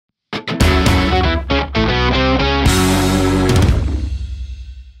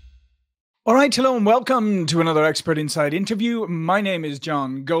All right, hello and welcome to another Expert Inside interview. My name is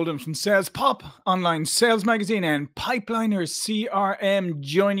John Golden from Sales Pop, online sales magazine, and Pipeliner CRM,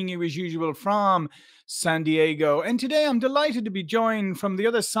 joining you as usual from San Diego. And today I'm delighted to be joined from the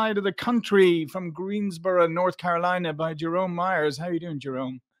other side of the country, from Greensboro, North Carolina, by Jerome Myers. How are you doing,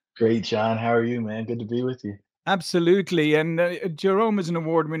 Jerome? Great, John. How are you, man? Good to be with you. Absolutely. And Jerome is an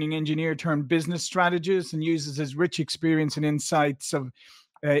award-winning engineer turned business strategist and uses his rich experience and insights of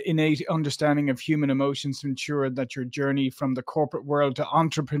innate understanding of human emotions to ensure that your journey from the corporate world to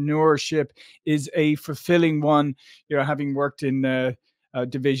entrepreneurship is a fulfilling one. You know, having worked in a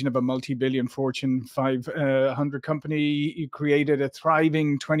division of a multi-billion Fortune 500 company, you created a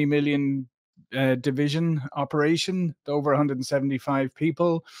thriving 20 million division operation, over 175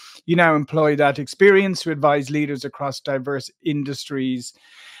 people. You now employ that experience to advise leaders across diverse industries.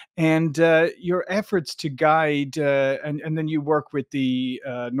 And your efforts to guide, and then you work with the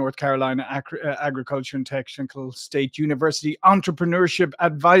North Carolina Agriculture and Technical State University Entrepreneurship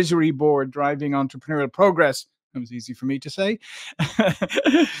Advisory Board, driving entrepreneurial progress. That was easy for me to say.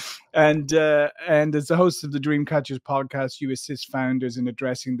 And as the host of the Dreamcatchers podcast, you assist founders in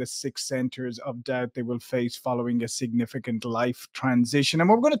addressing the 6 centers of doubt they will face following a significant life transition. And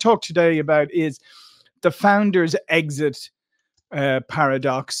what we're going to talk today about is the founder's exit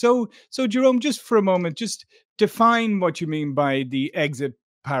paradox. So Jerome, just for a moment, just define what you mean by the exit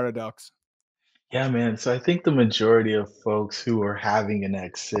paradox. Yeah, man. So I think the majority of folks who are having an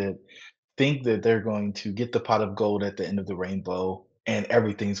exit think that they're going to get the pot of gold at the end of the rainbow and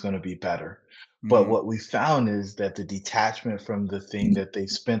everything's going to be better. But Mm, what we found is that the detachment from the thing that they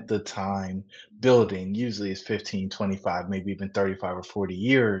spent the time building, usually is 15, 25, maybe even 35 or 40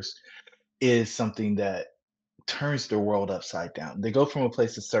 years, is something that turns their world upside down. They go from a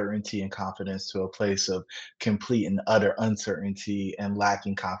place of certainty and confidence to a place of complete and utter uncertainty and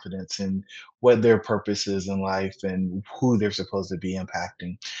lacking confidence in what their purpose is in life and who they're supposed to be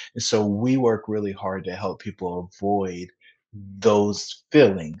impacting. And so we work really hard to help people avoid those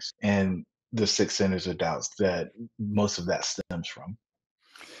feelings and the 6 centers of doubts that most of that stems from.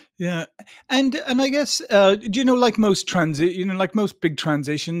 yeah, and I guess do you know, like most like most big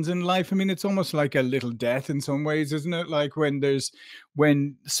transitions in life, I mean, it's almost like a little death in some ways, isn't it? Like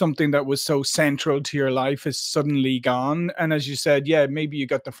when something that was so central to your life is suddenly gone, and as you said, yeah, maybe you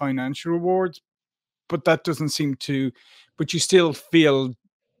got the financial rewards, but that doesn't seem to, but you still feel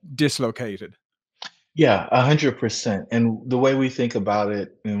dislocated. Yeah, 100%. And the way we think about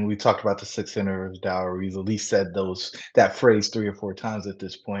it, and we talked about the 6 centers of dowry, we've at least said that phrase 3 or 4 times at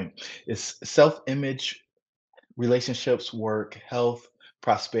this point, is self-image, relationships, work, health,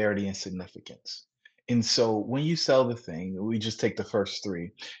 prosperity, and significance. And so when you sell the thing, we just take the first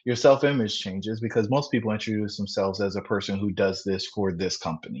three, your self-image changes because most people introduce themselves as a person who does this for this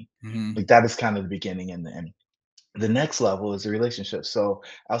company. Mhm. Like that is kind of the beginning and the end. The next level is the relationship. So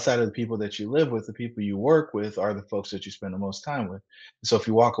outside of the people that you live with, the people you work with are the folks that you spend the most time with. So if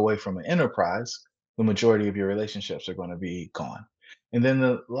you walk away from an enterprise, the majority of your relationships are going to be gone. And then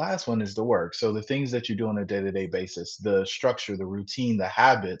the last one is the work. So the things that you do on a day-to-day basis, the structure, the routine, the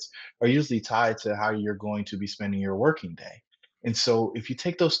habits are usually tied to how you're going to be spending your working day. And so if you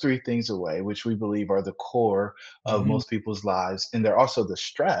take those three things away, which we believe are the core of Mhm. most people's lives, and they're also the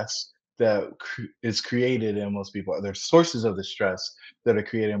stress that is created in most people, they're sources of the stress that are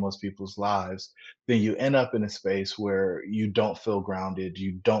created in most people's lives, then you end up in a space where you don't feel grounded,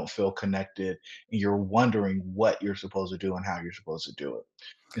 you don't feel connected, and you're wondering what you're supposed to do and how you're supposed to do it.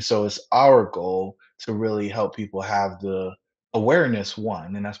 And so it's our goal to really help people have the awareness,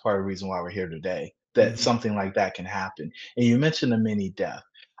 one, and that's part of the reason why we're here today, that Mhm. something like that can happen. And you mentioned a mini death.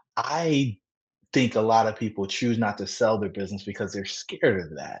 I think a lot of people choose not to sell their business because they're scared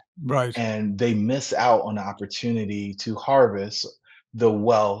of that, Right. and they miss out on the opportunity to harvest the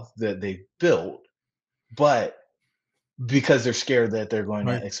wealth that they built, but because they're scared that they're going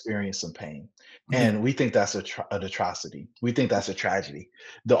Right. to experience some pain. Yeah. And we think that's an atrocity. We think that's a tragedy.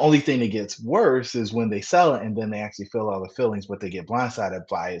 The only thing that gets worse is when they sell it and then they actually feel all the feelings, but they get blindsided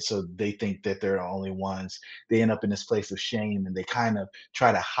by it. So they think that they're the only ones. They end up in this place of shame and they kind of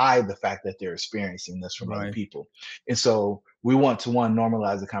try to hide the fact that they're experiencing this from other Right. people. And so we want to, one,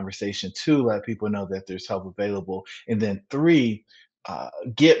 normalize the conversation, two, let people know that there's help available, and then three,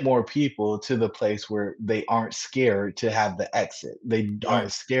 get more people to the place where they aren't scared to have the exit. They Right.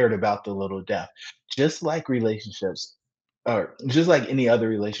 aren't scared about the little death. Just like relationships, or just like any other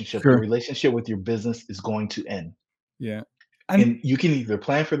relationship, the Sure. relationship with your business is going to end. Yeah. And And you can either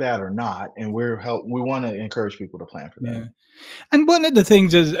plan for that or not. And we want to encourage people to plan for that. yeah. And one of the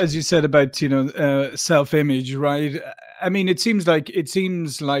things, as you said about, self-image, right? I mean, it seems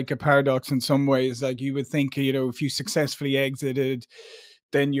like a paradox in some ways. Like you would think, if you successfully exited,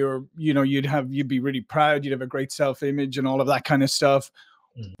 then you'd be really proud, you'd have a great self-image and all of that kind of stuff.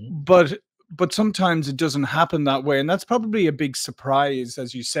 Mhm. But but sometimes it doesn't happen that way. And that's probably a big surprise,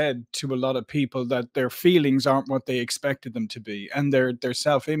 as you said, to a lot of people, that their feelings aren't what they expected them to be, and their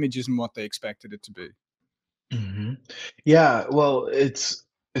self-image isn't what they expected it to be. Mhm. Yeah, well,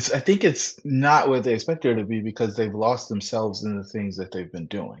 I think it's not what they expected it to be because they've lost themselves in the things that they've been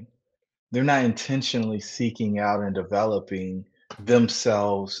doing. They're not intentionally seeking out and developing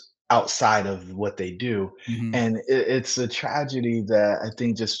themselves outside of what they do, Hmm. and it's a tragedy that I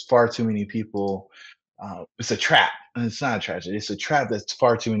think just far too many people, it's a trap, and it's not a tragedy, it's a trap that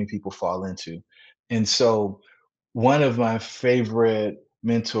far too many people fall into, and so one of my favorite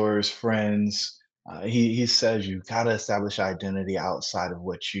mentors, friends, he says you gotta establish identity outside of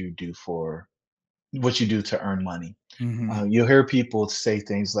what you do to earn money. Hmm. You'll hear people say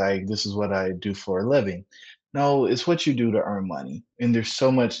things like, "This is what I do for a living." No, it's what you do to earn money. And there's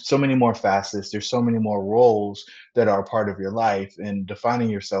so many more facets. There's so many more roles that are a part of your life, and defining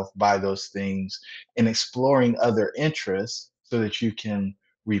yourself by those things and exploring other interests so that you can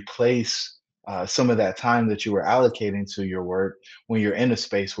replace some of that time that you were allocating to your work when you're in a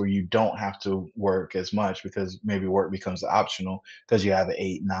space where you don't have to work as much because maybe work becomes optional because you have an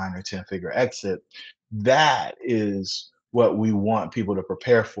 8, 9, or 10-figure exit. That is what we want people to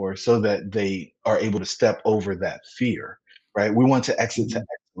prepare for so that they are able to step over that fear, right? We want to exit to Hmm.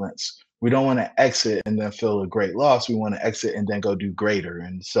 excellence. We don't want to exit and then feel a great loss. We want to exit and then go do greater.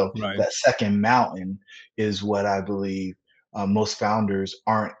 And so Right. that second mountain is what I believe most founders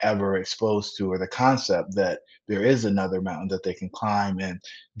aren't ever exposed to, or the concept that there is another mountain that they can climb and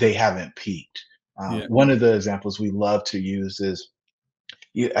they haven't peaked. Yeah. One of the examples we love to use is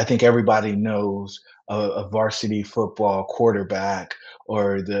I think everybody knows a varsity football quarterback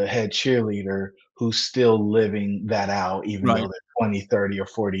or the head cheerleader who's still living that out, even though Right. they're 20, 30, or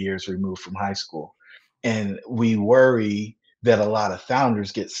 40 years removed from high school. And we worry that a lot of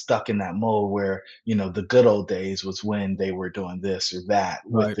founders get stuck in that mode where, the good old days was when they were doing this or that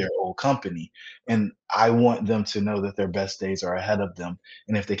with Right. their old company. And I want them to know that their best days are ahead of them.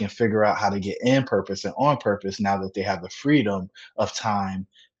 And if they can figure out how to get in purpose and on purpose now that they have the freedom of time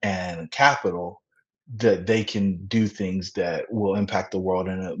and capital, that they can do things that will impact the world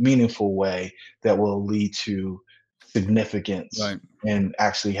in a meaningful way that will lead to significance Right. and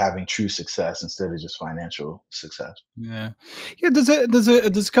actually having true success instead of just financial success. Yeah. Yeah,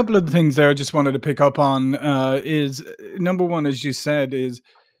 there's a couple of things there I just wanted to pick up on. Is number one, as you said, is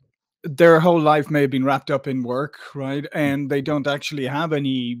their whole life may have been wrapped up in work, right? And they don't actually have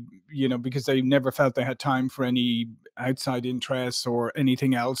any, because they never felt they had time for any outside interests or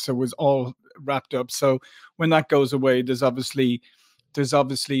anything else. So it was all wrapped up. So when that goes away, there's obviously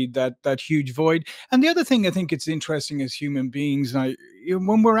that huge void. And the other thing I think it's interesting as human beings,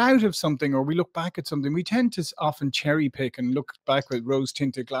 when we're out of something or we look back at something, we tend to often cherry pick and look back with rose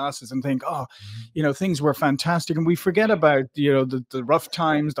tinted glasses and think, oh, things were fantastic, and we forget about the rough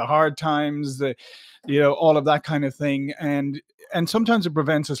times, the hard times, all of that kind of thing. And sometimes it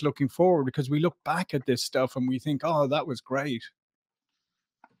prevents us looking forward because we look back at this stuff and we think, oh, that was great.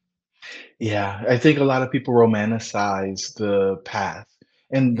 Yeah, I think a lot of people romanticize the past.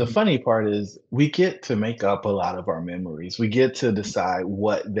 And the Mhm. funny part is we get to make up a lot of our memories. We get to decide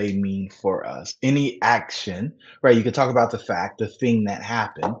what they mean for us. Any action, right? You could talk about the fact, the thing that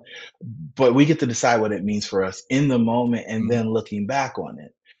happened, but we get to decide what it means for us in the moment and Mhm. then looking back on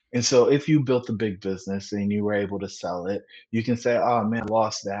it. And so if you built a big business and you were able to sell it, you can say, "Oh man, I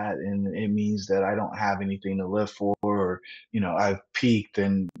lost that and it means that I don't have anything to live for, or I've peaked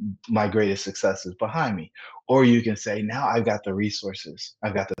and my greatest success is behind me." Or you can say, "Now I've got the resources.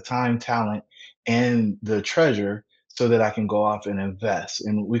 I've got the time, talent, and the treasure so that I can go off and invest."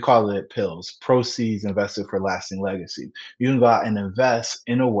 And we call it pills, proceeds invested for lasting legacy. You can go out and invest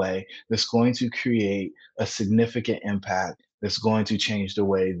in a way that's going to create a significant impact, that's going to change the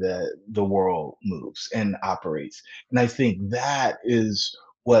way that the world moves and operates. And I think that is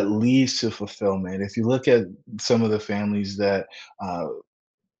what leads to fulfillment. If you look at some of the families that uh,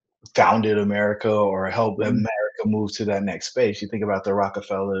 founded America or helped Mhm. America move to that next space, you think about the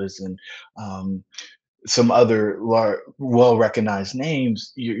Rockefellers and um, some other well-recognized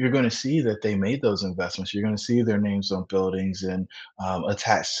names, you're going to see that they made those investments. You're going to see their names on buildings and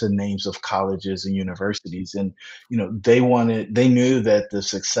attached to names of colleges and universities. And they knew that the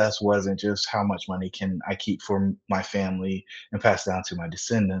success wasn't just how much money can I keep for my family and pass down to my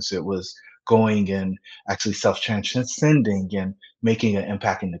descendants. It was going and actually self-transcending and making an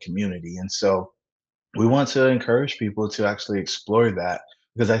impact in the community. And so we want to encourage people to actually explore that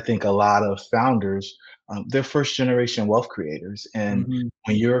because I think a lot of founders, they're first generation wealth creators. And Mhm.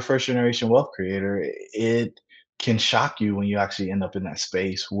 when you're a first generation wealth creator, it can shock you when you actually end up in that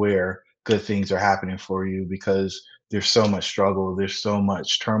space where good things are happening for you because there's so much struggle, there's so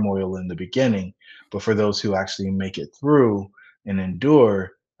much turmoil in the beginning. But for those who actually make it through and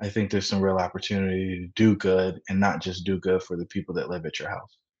endure, I think there's some real opportunity to do good and not just do good for the people that live at your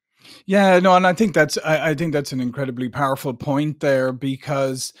house. Yeah, no, and I think that's an incredibly powerful point there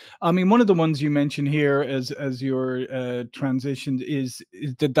because I mean one of the ones you mentioned here as your transition is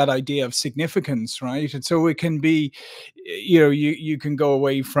that idea of significance, right? And so it can be, you know, you can go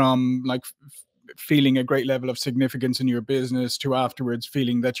away from like feeling a great level of significance in your business to afterwards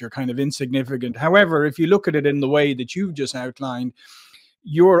feeling that you're kind of insignificant. However, if you look at it in the way that you've just outlined,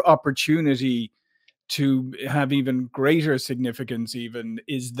 your opportunity to have even greater significance even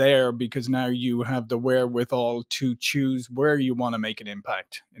is there because now you have the wherewithal to choose where you want to make an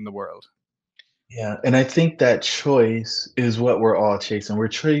impact in the world. Yeah, and I think that choice is what we're all chasing.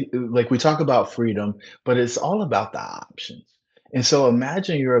 Like we talk about freedom, but it's all about the options. And so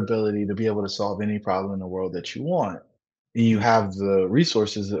imagine your ability to be able to solve any problem in the world that you want. And you Mm, have the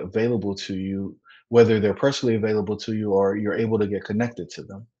resources available to you, whether they're personally available to you or you're able to get connected to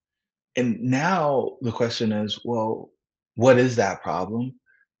them. And now the question is, well, what is that problem?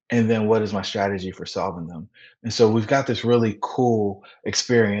 And then what is my strategy for solving them? And so we've got this really cool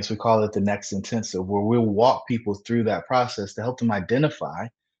experience. We call it the next intensive, where we'll walk people through that process to help them identify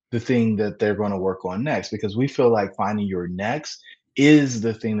the thing that they're going to work on next, because we feel like finding your next is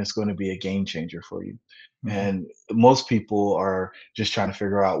the thing that's going to be a game changer for you. mhm, And most people are just trying to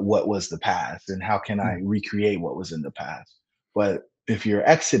figure out what was the past and how can I mm, recreate what was in the past. But if you're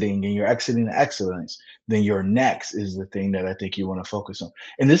exiting and you're exiting the excellence, then your next is the thing that I think you want to focus on.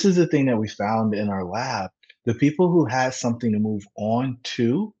 And this is the thing that we found in our lab. The people who had something to move on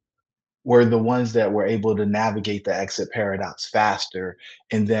to were the ones that were able to navigate the exit paradox faster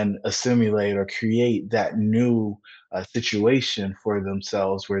and then assimilate or create that new situation for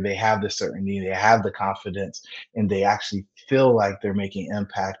themselves where they have the certainty, they have the confidence, and they actually feel like they're making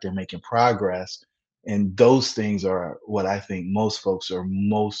impact and making progress. And those things are what I think most folks are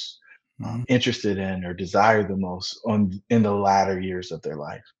most mhm, interested in or desire the most on in the latter years of their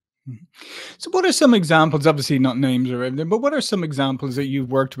life. mhm. So, what are some examples? Obviously, not names or anything, but what are some examples that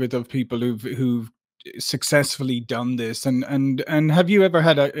you've worked with of people who've successfully done this? And have you ever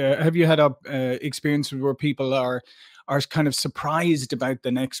had a experience where people are kind of surprised about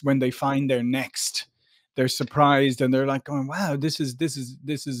the next when they find their next? They're surprised and they're like going, "Wow, this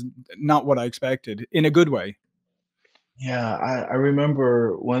is not what I expected," in a good way. Yeah, I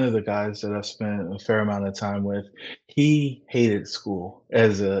remember one of the guys that I spent a fair amount of time with. He hated school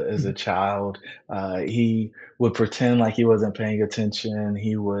as a Mhm, child. He would pretend like he wasn't paying attention.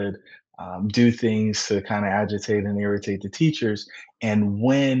 He would do things to kind of agitate and irritate the teachers. And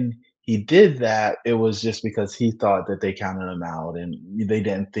when he did that, it was just because he thought that they counted him out and they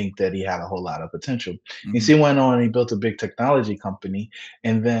didn't think that he had a whole lot of potential. You mhm, see, went on and he built a big technology company,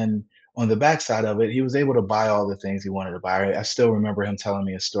 and then on the backside of it, he was able to buy all the things he wanted to buy. I still remember him telling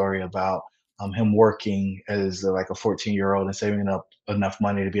me a story about him working as like a 14-year-old and saving up enough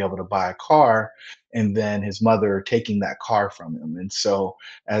money to be able to buy a car, and then his mother taking that car from him. And so,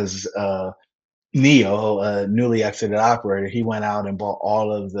 as Neo, a newly exited operator, he went out and bought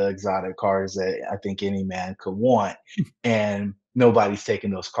all of the exotic cars that I think any man could want, and nobody's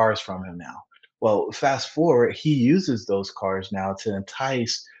taking those cars from him now. Well, fast forward, he uses those cars now to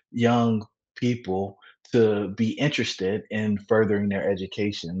entice young people to be interested in furthering their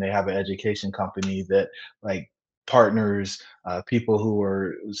education. They have an education company that like partners people who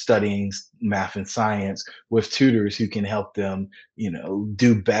are studying math and science with tutors who can help them,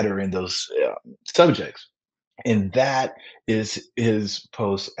 do better in those subjects. And that is his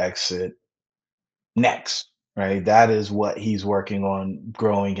post exit next, right? That is what he's working on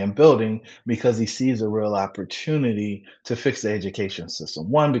growing and building because he sees a real opportunity to fix the education system.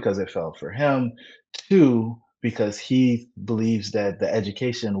 One, because it failed for him. Two, because he believes that the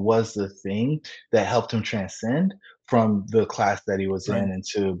education was the thing that helped him transcend from the class that he was right. in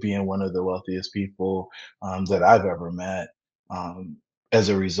into being one of the wealthiest people that I've ever met. Um, as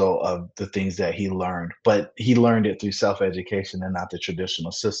a result of the things that he learned, but he learned it through self education and not the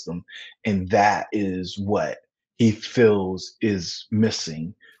traditional system, and that is what he feels is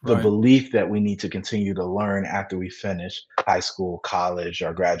missing, the Right. belief that we need to continue to learn after we finish high school, college,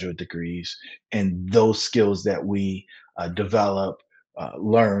 our graduate degrees, and those skills that we develop,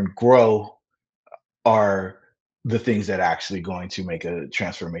 learn, grow are the things that are actually going to make a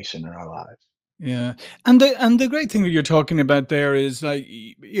transformation in our lives. Yeah, and the great thing that you're talking about there is like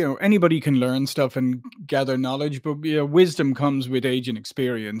anybody can learn stuff and gather knowledge, but wisdom comes with age and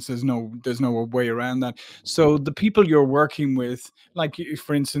experience. There's no way around that. So the people you're working with, like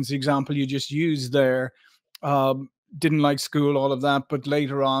for instance, the example you just used there, um, didn't like school, all of that, but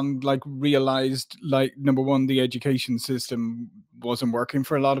later on, like realized, like number one, the education system wasn't working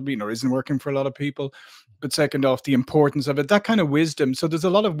for a lot of people, or isn't working for a lot of people, but second off, the importance of it, that kind of wisdom. So there's a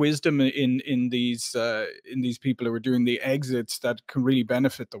lot of wisdom in these people who are doing the exits that can really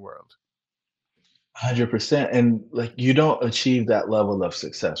benefit the world. 100%. And like you don't achieve that level of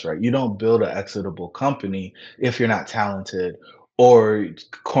success, right? You don't build an exitable company if you're not talented or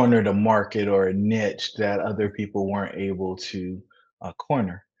cornered a market or a niche that other people weren't able to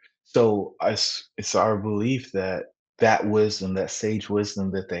corner. So it's our belief that that wisdom, that sage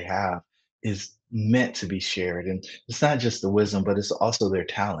wisdom that they have, is meant to be shared. And it's not just the wisdom, but it's also their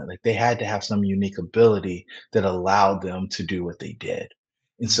talent. Like they had to have some unique ability that allowed them to do what they did.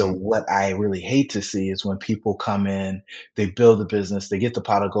 And so Mhm, what I really hate to see is when people come in, they build a business, they get the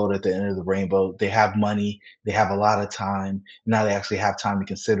pot of gold at the end of the rainbow, they have money, they have a lot of time. Now they actually have time to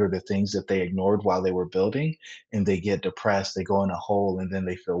consider the things that they ignored while they were building, and they get depressed, they go in a hole, and then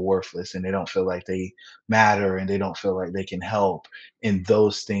they feel worthless and they don't feel like they matter and they don't feel like they can help. And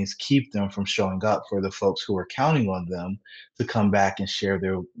those things keep them from showing up for the folks who are counting on them to come back and share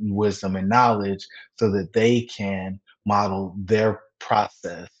their wisdom and knowledge so that they can model their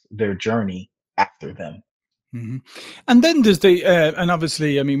process, their journey after them. mhm. And then there's and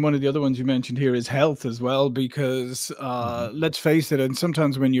obviously, I mean, one of the other ones you mentioned here is health as well, because Mhm. let's face it, and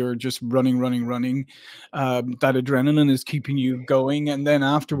sometimes when you're just running, running, running, that adrenaline is keeping you going, and then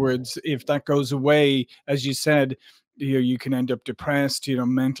afterwards, if that goes away, as you said, you can end up depressed,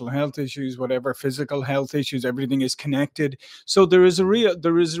 mental health issues, whatever, physical health issues, everything is connected. So there is a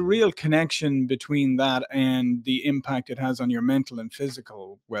real connection between that and the impact it has on your mental and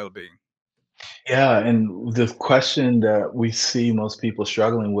physical well-being. Yeah, and the question that we see most people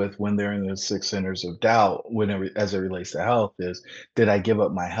struggling with when they're in the six centers of doubt, whenever as it relates to health, is did I give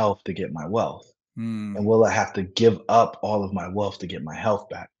up my health to get my wealth? Mm, And will I have to give up all of my wealth to get my health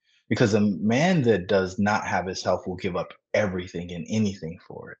back? Because a man that does not have his health will give up everything and anything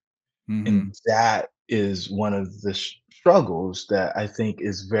for it. mhm. And that is one of the struggles that I think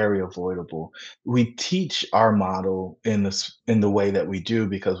is very avoidable. We teach our model in the way that we do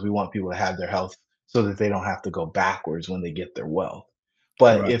because we want people to have their health so that they don't have to go backwards when they get their wealth.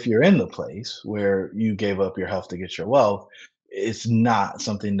 But Right. if you're in the place where you gave up your health to get your wealth, it's not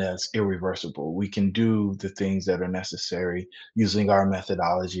something that's irreversible. We can do the things that are necessary using our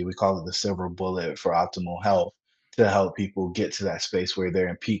methodology. We call it the silver bullet for optimal health to help people get to that space where they're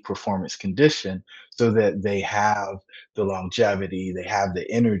in peak performance condition so that they have the longevity, they have the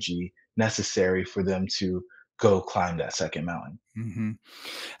energy necessary for them to go climb that second mountain. Mhm.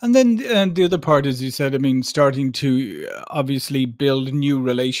 And then the other part, as you said, I mean, starting to obviously build new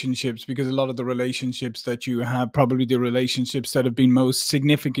relationships, because a lot of the relationships that you have, probably the relationships that have been most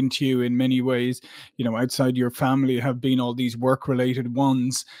significant to you in many ways, outside your family, have been all these work related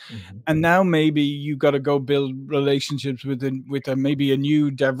ones. Mhm. And now maybe you got to go build relationships with maybe a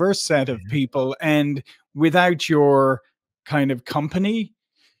new diverse set of Mhm. people. And without your kind of company,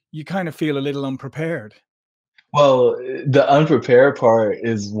 you kind of feel a little unprepared. Well, the unprepared part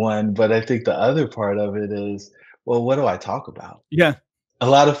is one, but I think the other part of it is, well, what do I talk about? Yeah. A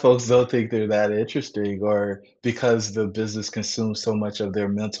lot of folks don't think they're that interesting, or because the business consumes so much of their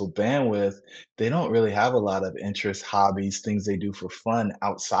mental bandwidth, they don't really have a lot of interests, hobbies, things they do for fun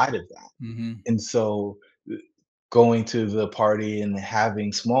outside of that. Hmm. And so going to the party and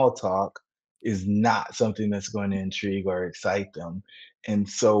having small talk is not something that's going to intrigue or excite them. And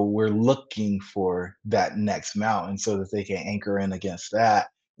so we're looking for that next mountain so that they can anchor in against that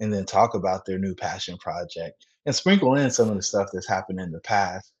and then talk about their new passion project and sprinkle in some of the stuff that's happened in the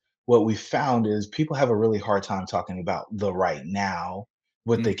past. What we found is people have a really hard time talking about the right now.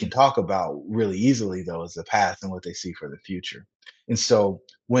 What they can Hmm. talk about really easily, though, is the past and what they see for the future. And so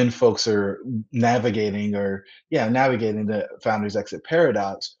when folks are navigating or yeah, navigating the founder's exit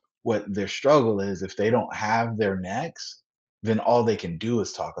paradox, what their struggle is if they don't have their next, then all they can do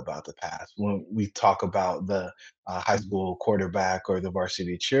is talk about the past. When we talk about the high school quarterback or the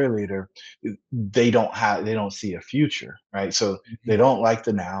varsity cheerleader, they don't see a future, right? So they Mhm. don't like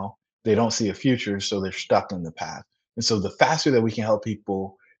the now, they don't see a future, so they're stuck in the past. And so the faster that we can help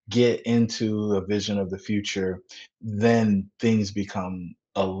people get into a vision of the future, then things become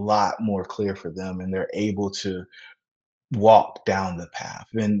a lot more clear for them and they're able to walk down the path.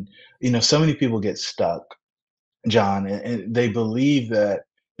 And, so many people get stuck, John, and they believe that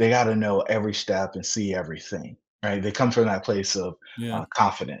they got to know every step and see everything, right? They come from that place of Yeah.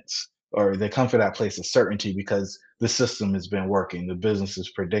 confidence, or they come from that place of certainty because the system has been working, the business is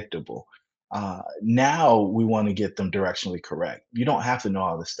predictable. Now we want to get them directionally correct. You don't have to know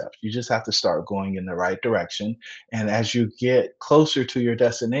all the steps. You just have to start going in the right direction. And as you get closer to your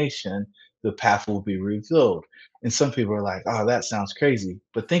destination, the path will be revealed. And some people are like, oh, that sounds crazy.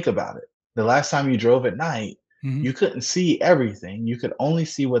 But think about it. The last time you drove at night, Hmm. you couldn't see everything. You could only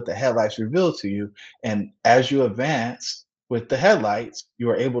see what the headlights revealed to you. And as you advance with the headlights, you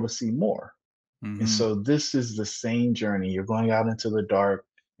are able to see more. And Hmm. so this is the same journey. You're going out into the dark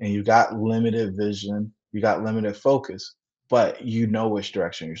and you got limited vision, you got limited focus, but you know which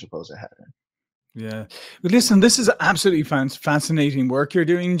direction you're supposed to head in. Yeah. But listen, this is absolutely fascinating work you're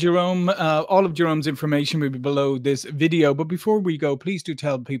doing, Jerome. All of Jerome's information will be below this video. But before we go, please do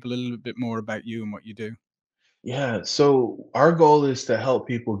tell people a little bit more about you and what you do. Yeah, so our goal is to help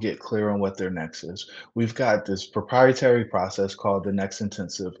people get clear on what their next is. We've got this proprietary process called the Next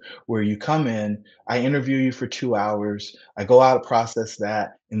Intensive, where you come in, I interview you for 2 hours, I go out, process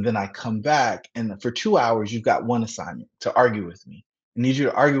that, and then I come back. And for 2 hours, you've got one assignment to argue with me. I need you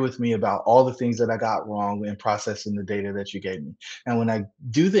to argue with me about all the things that I got wrong in processing the data that you gave me. And when I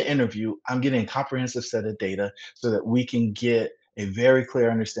do the interview, I'm getting a comprehensive set of data so that we can get a very clear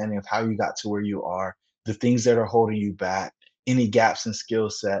understanding of how you got to where you are, the things that are holding you back, any gaps in skill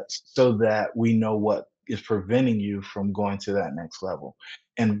sets, so that we know what is preventing you from going to that next level.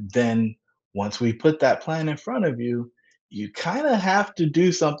 And then once we put that plan in front of you, you kind of have to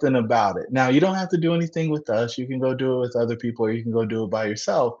do something about it. Now, you don't have to do anything with us. You can go do it with other people or you can go do it by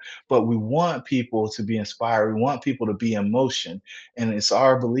yourself. But we want people to be inspired. We want people to be in motion. And it's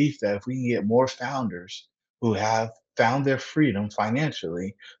our belief that if we can get more founders who have found their freedom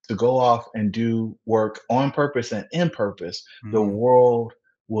financially to go off and do work on purpose and in purpose, the Mhm. world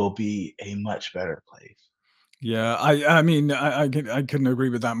will be a much better place. Yeah, I mean, I couldn't agree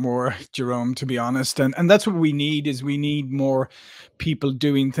with that more, Jerome, to be honest. And that's what we need is we need more people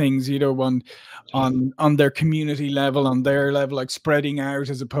doing things, on their community level, on their level, like spreading out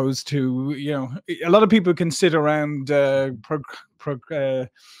as opposed to, a lot of people can sit around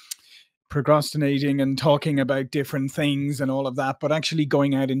procrastinating and talking about different things and all of that, but actually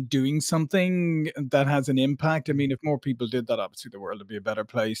going out and doing something that has an impact. I mean, if more people did that, obviously the world would be a better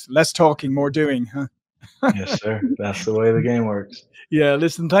place. Less talking, more doing, huh? Yes, sir. That's the way the game works. Yeah,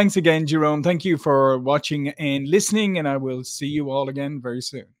 listen, thanks again, Jerome. Thank you for watching and listening, and I will see you all again very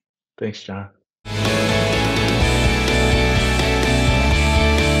soon. Thanks, John.